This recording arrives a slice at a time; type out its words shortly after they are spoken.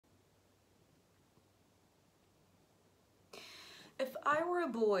I were a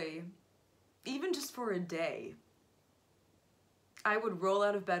boy, even just for a day, I would roll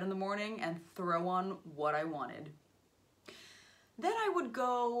out of bed in the morning and throw on what I wanted. Then I would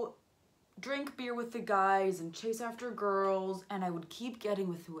go drink beer with the guys and chase after girls, and I would keep getting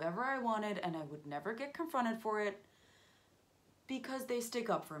with whoever I wanted, and I would never get confronted for it because they stick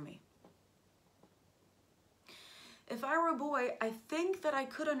up for me. If I were a boy, I think that I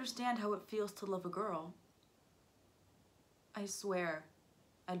could understand how it feels to love a girl. I swear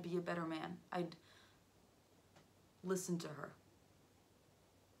I'd be a better man. I'd listen to her.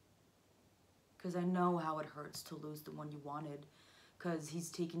 Because I know how it hurts to lose the one you wanted, because he's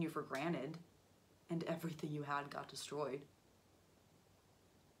taken you for granted and everything you had got destroyed.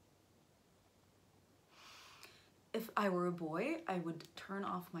 If I were a boy, I would turn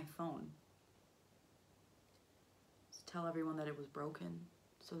off my phone. Just tell everyone that it was broken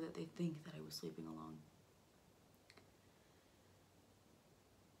so that they think that I was sleeping alone.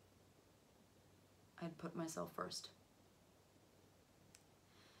 I'd put myself first.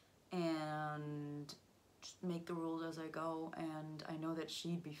 And just make the rules as I go, and I know that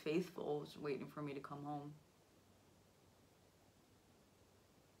she'd be faithful, just waiting for me to come home.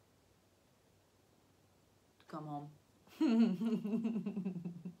 To come home.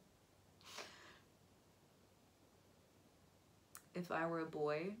 If I were a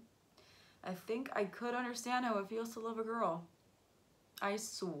boy, I think I could understand how it feels to love a girl. I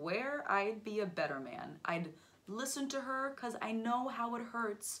swear I'd be a better man. I'd listen to her because I know how it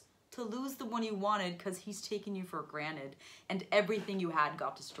hurts to lose the one you wanted because he's taken you for granted and everything you had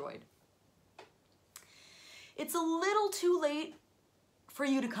got destroyed. It's a little too late for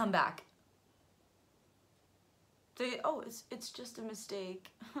you to come back. Say, oh, it's just a mistake.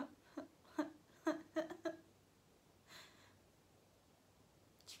 Do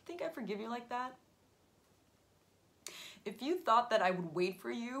you think I forgive you like that? If you thought that I would wait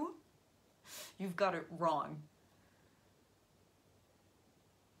for you, you've got it wrong.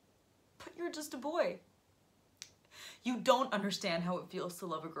 But you're just a boy. You don't understand how it feels to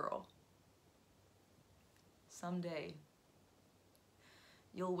love a girl. Someday,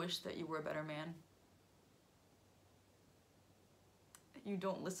 you'll wish that you were a better man. You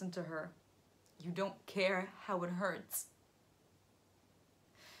don't listen to her. You don't care how it hurts.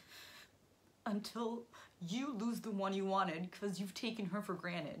 Until you lose the one you wanted because you've taken her for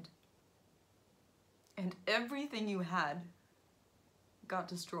granted. And everything you had got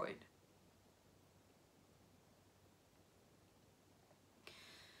destroyed.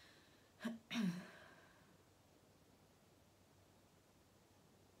 But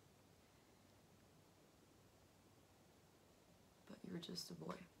you're just a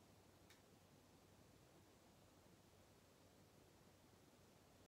boy.